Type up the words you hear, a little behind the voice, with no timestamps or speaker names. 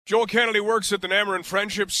Joel Kennedy works at the Namarin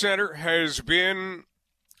Friendship Center, has been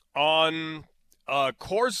on a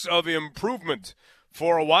course of improvement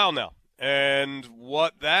for a while now. And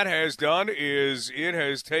what that has done is it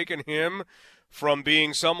has taken him from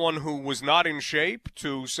being someone who was not in shape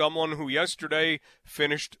to someone who yesterday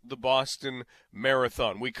finished the Boston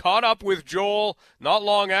Marathon. We caught up with Joel not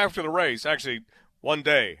long after the race, actually one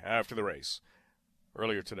day after the race,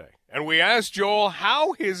 earlier today. And we asked Joel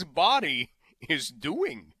how his body is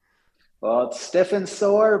doing. Well, it's stiff and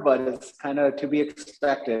sore, but it's kind of to be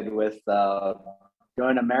expected with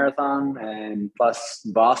doing a marathon and plus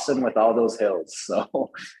Boston with all those hills.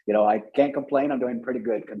 So, I can't complain. I'm doing pretty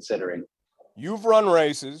good considering. You've run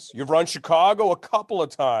races. You've run Chicago a couple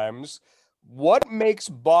of times. What makes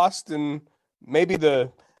Boston maybe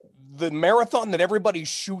the marathon that everybody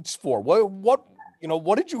shoots for?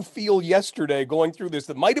 What did you feel yesterday going through this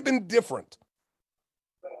that might have been different?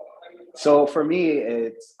 So for me,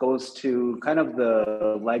 it goes to kind of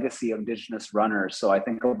the legacy of Indigenous runners. So I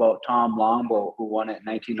think about Tom Longboat, who won it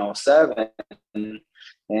in 1907,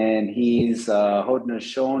 and he's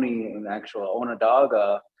Haudenosaunee and actual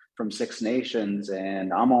Onondaga from Six Nations,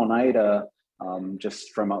 and Amo Oneida,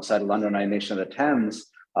 just from outside of London, Oneida Nation of the Thames.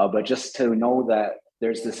 But just to know that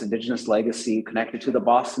there's this Indigenous legacy connected to the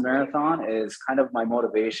Boston Marathon is kind of my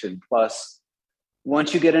motivation. Plus,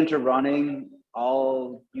 once you get into running,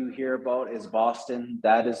 all you hear about is Boston.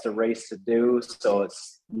 That is the race to do. So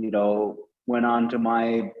it's, went on to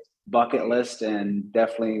my bucket list and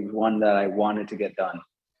definitely one that I wanted to get done.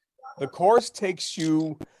 The course takes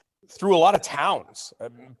you through a lot of towns.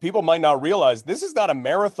 People might not realize this is not a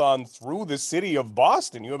marathon through the city of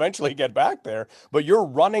Boston. You eventually get back there, but you're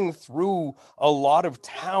running through a lot of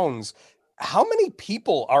towns. How many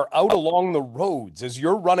people are out along the roads as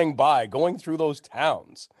you're running by, going through those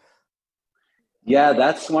towns? Yeah,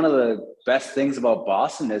 that's one of the best things about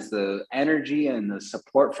Boston is the energy and the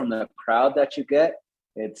support from the crowd that you get.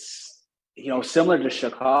 It's, similar to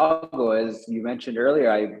Chicago, as you mentioned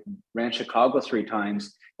earlier, I ran Chicago 3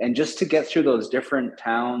 times. And just to get through those different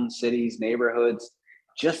towns, cities, neighborhoods,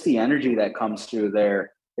 just the energy that comes through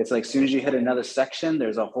there. It's like as soon as you hit another section,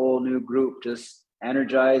 there's a whole new group just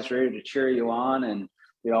energized, ready to cheer you on. And,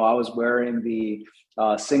 I was wearing the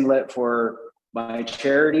singlet for my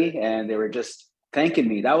charity and they were just thanking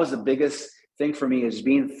me. That was the biggest thing for me, is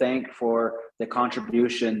being thanked for the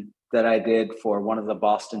contribution that I did for one of the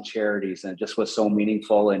Boston charities. And it just was so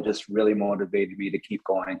meaningful and just really motivated me to keep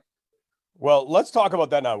going. Well, let's talk about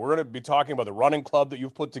that now. We're going to be talking about the running club that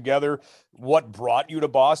you've put together, what brought you to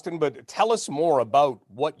Boston, but tell us more about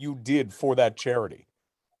what you did for that charity.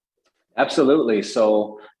 Absolutely.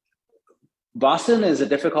 So Boston is a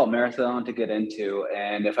difficult marathon to get into.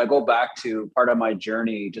 And if I go back to part of my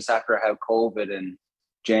journey, just after I had COVID in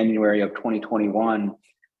January of 2021,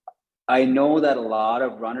 I know that a lot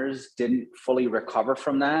of runners didn't fully recover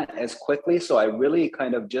from that as quickly. So I really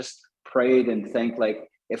kind of just prayed and thanked,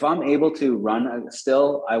 if I'm able to run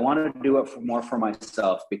still, I want to do it more for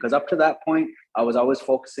myself, because up to that point, I was always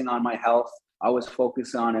focusing on my health. I was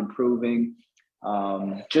focused on improving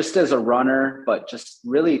just as a runner, but just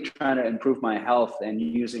really trying to improve my health and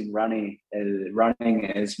using running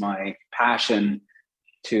as my passion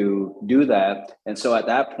to do that. And so at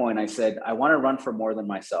that point, I said, I want to run for more than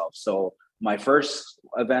myself. So my first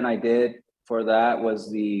event I did for that was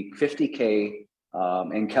the 50K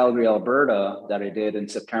in Calgary, Alberta, that I did in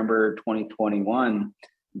September 2021.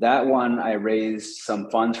 That one, I raised some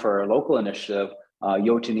funds for a local initiative,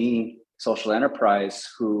 Yotini Social Enterprise,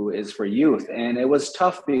 who is for youth. And it was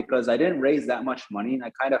tough because I didn't raise that much money. And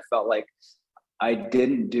I kind of felt like I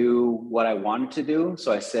didn't do what I wanted to do.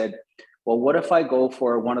 So I said, well, what if I go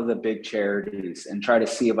for one of the big charities and try to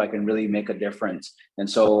see if I can really make a difference? And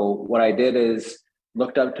so what I did is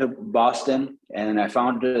looked up to Boston, and I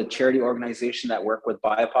found a charity organization that worked with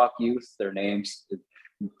BIPOC youth. Their name's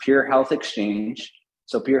Pure Health Exchange.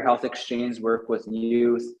 So Pure Health Exchange work with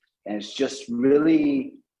youth, and it's just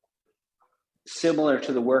really similar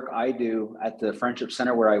to the work I do at the Friendship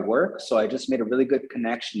Center where I work. So I just made a really good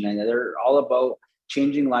connection, and they're all about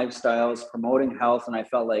changing lifestyles, promoting health. And I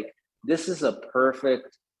felt like this is a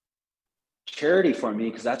perfect charity for me,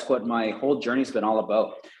 because that's what my whole journey's been all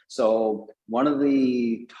about. So one of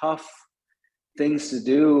the tough things to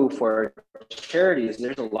do for charities,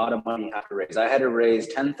 there's a lot of money you have to raise. I had to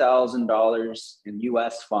raise $10,000 in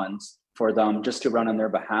US funds for them just to run on their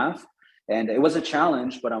behalf. And it was a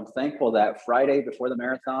challenge, but I'm thankful that Friday before the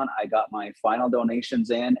marathon, I got my final donations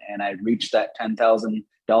in and I reached that $10,000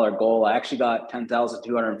 goal. I actually got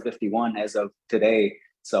 10,251 as of today.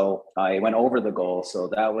 So I went over the goal. So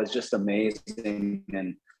that was just amazing.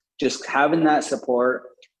 And just having that support,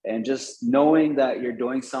 And just knowing that you're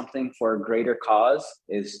doing something for a greater cause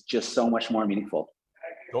is just so much more meaningful.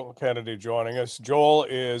 Joel Kennedy joining us. Joel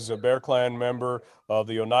is a Bear Clan member of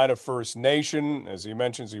the Oneida First Nation. As he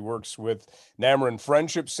mentions, he works with Namarin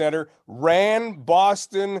Friendship Center. Ran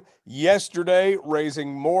Boston yesterday,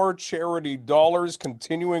 raising more charity dollars,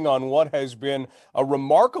 continuing on what has been a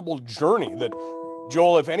remarkable journey that,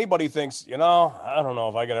 Joel, if anybody thinks, I don't know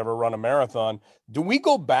if I could ever run a marathon, do we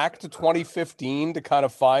go back to 2015 to kind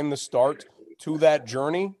of find the start to that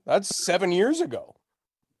journey? That's 7 years ago.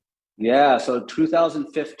 Yeah, so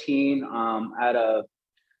 2015, at a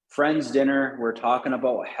friend's dinner, we're talking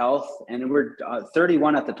about health, and we're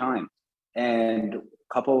 31 at the time. And a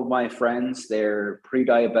couple of my friends, they're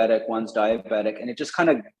pre-diabetic, one's diabetic, and it just kind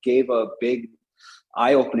of gave a big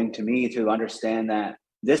eye-opening to me to understand that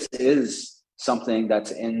this is something that's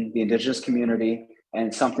in the Indigenous community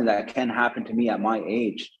and something that can happen to me at my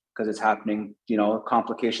age, because it's happening,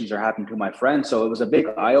 complications are happening to my friends. So it was a big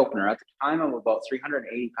eye opener. At the time, I'm about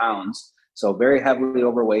 380 pounds, so very heavily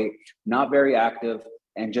overweight, not very active,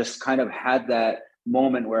 and just kind of had that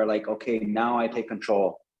moment where like, okay, now I take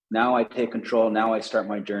control. Now I take control. Now I start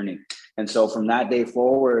my journey. And so from that day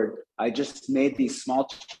forward, I just made these small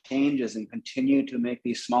changes and continue to make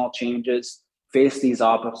these small changes, face these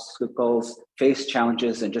obstacles, face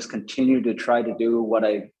challenges, and just continue to try to do what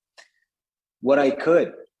I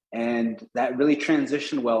could. And that really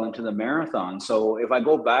transitioned well into the marathon. So if I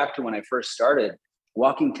go back to when I first started,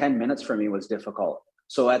 walking 10 minutes for me was difficult.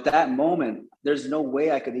 So at that moment, there's no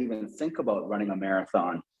way I could even think about running a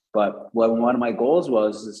marathon. But one of my goals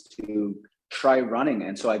is to try running.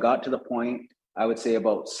 And so I got to the point, I would say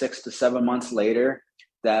about 6 to 7 months later,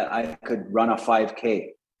 that I could run a 5K.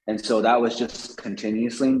 And so that was just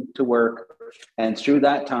continuously to work. And through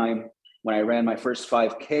that time, when I ran my first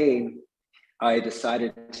 5K, I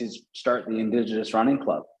decided to start the Indigenous Running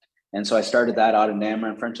Club. And so I started that out of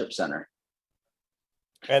Namarin Friendship Center.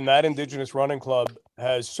 And that Indigenous Running Club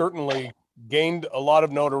has certainly gained a lot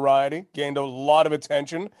of notoriety, gained a lot of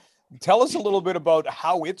attention. Tell us a little bit about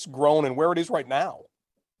how it's grown and where it is right now.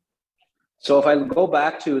 So if I go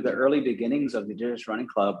back to the early beginnings of the Indigenous Running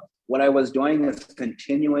Club, what I was doing is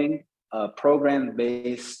continuing a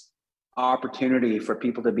program-based opportunity for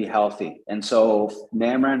people to be healthy. And so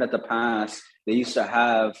Namarin at the past, they used to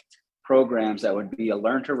have programs that would be a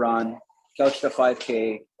learn to run, couch to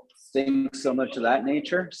 5K, things similar to that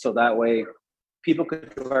nature. So that way people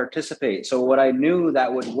could participate. So what I knew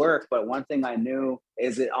that would work, but one thing I knew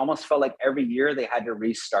is it almost felt like every year they had to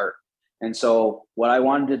restart. And so what I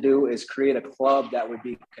wanted to do is create a club that would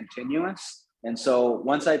be continuous. And so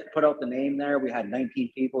once I put out the name there, we had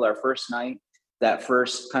 19 people our first night. That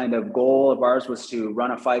first kind of goal of ours was to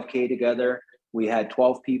run a 5K together. We had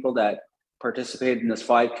 12 people that participated in this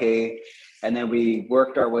 5K, and then we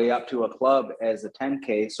worked our way up to a club as a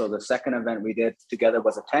 10K. So the second event we did together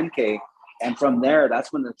was a 10K. And from there,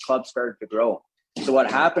 that's when the club started to grow. So what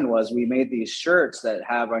happened was we made these shirts that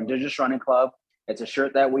have our Indigenous Running Club. It's a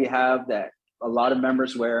shirt that we have that a lot of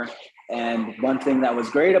members wear. And one thing that was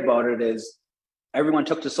great about it is everyone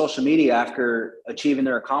took to social media after achieving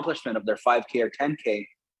their accomplishment of their 5K or 10K.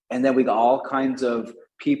 And then we got all kinds of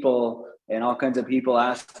people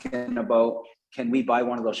asking about, can we buy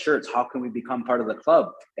one of those shirts? How can we become part of the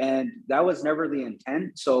club? And that was never the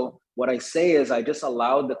intent. So what I say is I just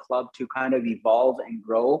allowed the club to kind of evolve and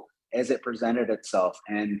grow as it presented itself.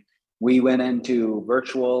 And we went into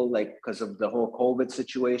virtual, like because of the whole COVID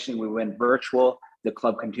situation, we went virtual. The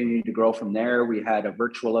club continued to grow from there. We had a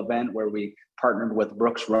virtual event where we partnered with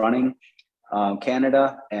Brooks Running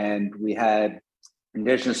Canada, and we had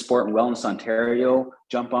Indigenous Sport and Wellness Ontario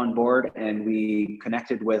jump on board, and we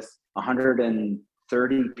connected with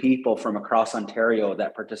 130 people from across Ontario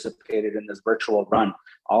that participated in this virtual run.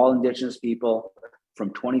 All Indigenous people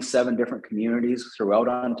from 27 different communities throughout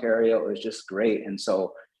Ontario. It was just great. And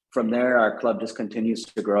so from there, our club just continues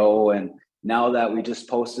to grow. And now that we just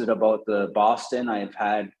posted about the Boston, I've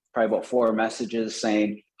had probably about 4 messages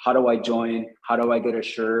saying, how do I join? How do I get a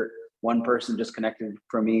shirt? One person just connected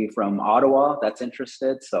for me from Ottawa that's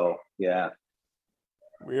interested. So, yeah.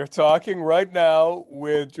 We are talking right now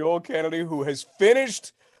with Joel Kennedy, who has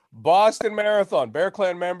finished Boston Marathon, Bear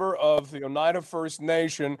Clan member of the Oneida First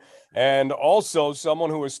Nation, and also someone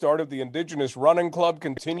who has started the Indigenous Running Club,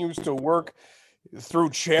 continues to work through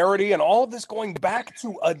charity, and all of this going back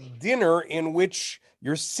to a dinner in which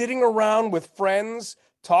you're sitting around with friends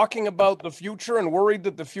talking about the future and worried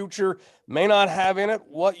that the future may not have in it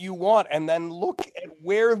what you want. And then look at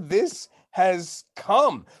where this has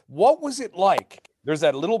come. What was it like? There's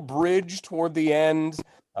that little bridge toward the end.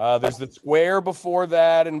 There's the square before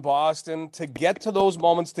that in Boston. To get to those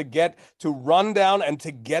moments, to run down and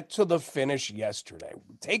to get to the finish yesterday.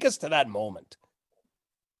 Take us to that moment.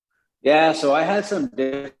 Yeah, so I had some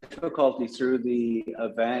difficulty through the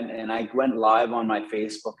event, and I went live on my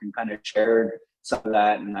Facebook and kind of shared some of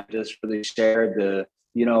that. And I just really shared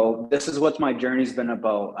this is what my journey's been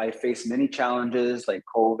about. I faced many challenges like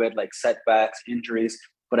COVID, like setbacks, injuries,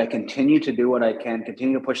 but I continue to do what I can,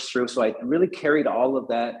 continue to push through. So I really carried all of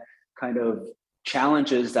that kind of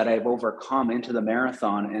challenges that I've overcome into the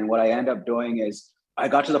marathon. And what I end up doing is I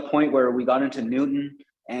got to the point where we got into Newton,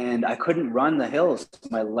 and I couldn't run the hills.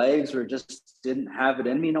 My legs didn't have it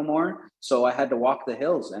in me no more. So I had to walk the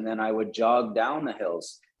hills, and then I would jog down the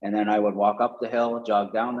hills, and then I would walk up the hill,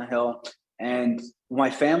 jog down the hill. And my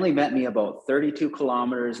family met me about 32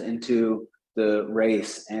 kilometers into the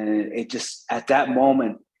race. And it just, at that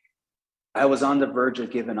moment, I was on the verge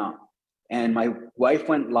of giving up. And my wife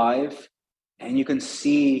went live, and you can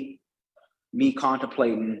see me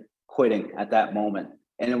contemplating quitting at that moment.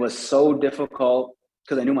 And it was so difficult,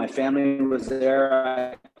 because I knew my family was there.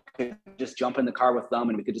 I could just jump in the car with them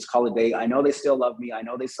and we could just call it a day. I know they still love me. I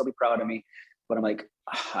know they still be proud of me, but I'm like,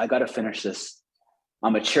 I got to finish this.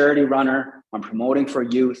 I'm a charity runner. I'm promoting for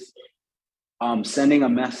youth. I'm sending a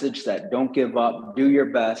message that don't give up, do your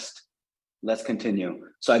best. Let's continue.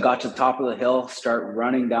 So I got to the top of the hill, start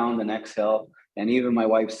running down the next hill. And even my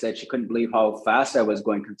wife said she couldn't believe how fast I was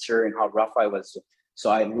going, considering how rough I was. So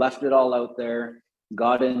I left it all out there.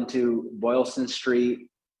 Got into Boylston Street.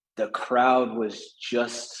 The crowd was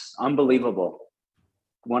just unbelievable.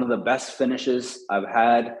 One of the best finishes I've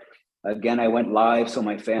had. Again, I went live so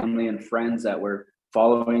my family and friends that were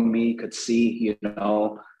following me could see,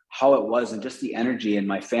 how it was and just the energy. And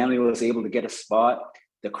my family was able to get a spot.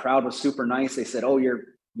 The crowd was super nice. They said, "Oh, your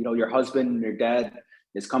husband and your dad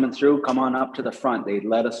is coming through. Come on up to the front." They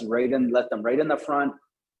let them right in the front.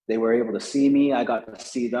 They were able to see me. I got to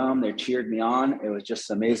see them. They cheered me on. It was just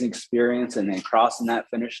an amazing experience. And then crossing that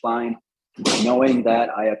finish line, knowing that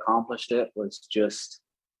I accomplished it, was just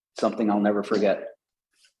something I'll never forget.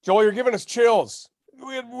 Joel, you're giving us chills.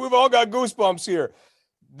 We've all got goosebumps here.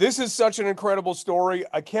 This is such an incredible story.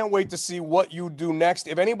 I can't wait to see what you do next.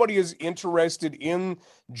 If anybody is interested in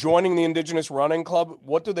joining the Indigenous Running Club,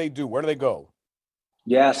 what do they do? Where do they go?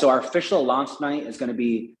 Yeah, so our official launch night is going to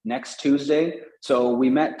be next Tuesday. So we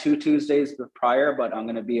met 2 Tuesdays prior, but I'm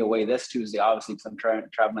going to be away this Tuesday, obviously, because I'm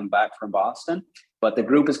traveling back from Boston. But the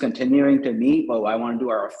group is continuing to meet. But I want to do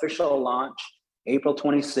our official launch April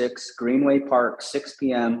 26th, Greenway Park, 6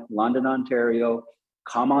 p.m., London, Ontario.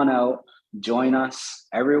 Come on out, join us.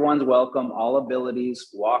 Everyone's welcome, all abilities,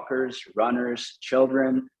 walkers, runners,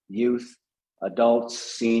 children, youth, adults,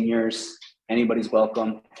 seniors, anybody's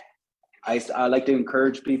welcome. I like to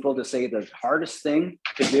encourage people to say the hardest thing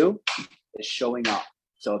to do is showing up.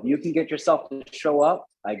 So if you can get yourself to show up,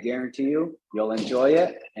 I guarantee you'll enjoy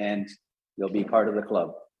it and you'll be part of the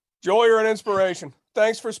club. Joel, you're an inspiration.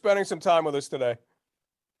 Thanks for spending some time with us today.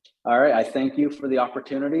 All right. I thank you for the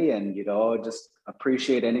opportunity, and, just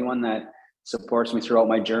appreciate anyone that supports me throughout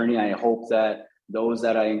my journey. I hope that those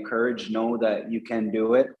that I encourage know that you can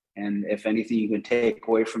do it. And if anything you can take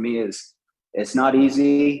away from me is it's not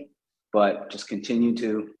easy, but just continue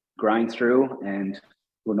to grind through, and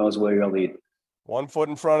who knows where you'll lead. One foot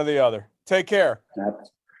in front of the other. Take care. All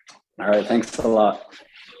right. Thanks a lot.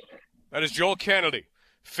 That is Joel Kennedy.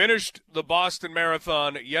 Finished the Boston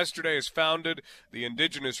Marathon yesterday, has founded the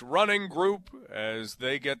Indigenous Running Group as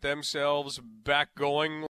they get themselves back going.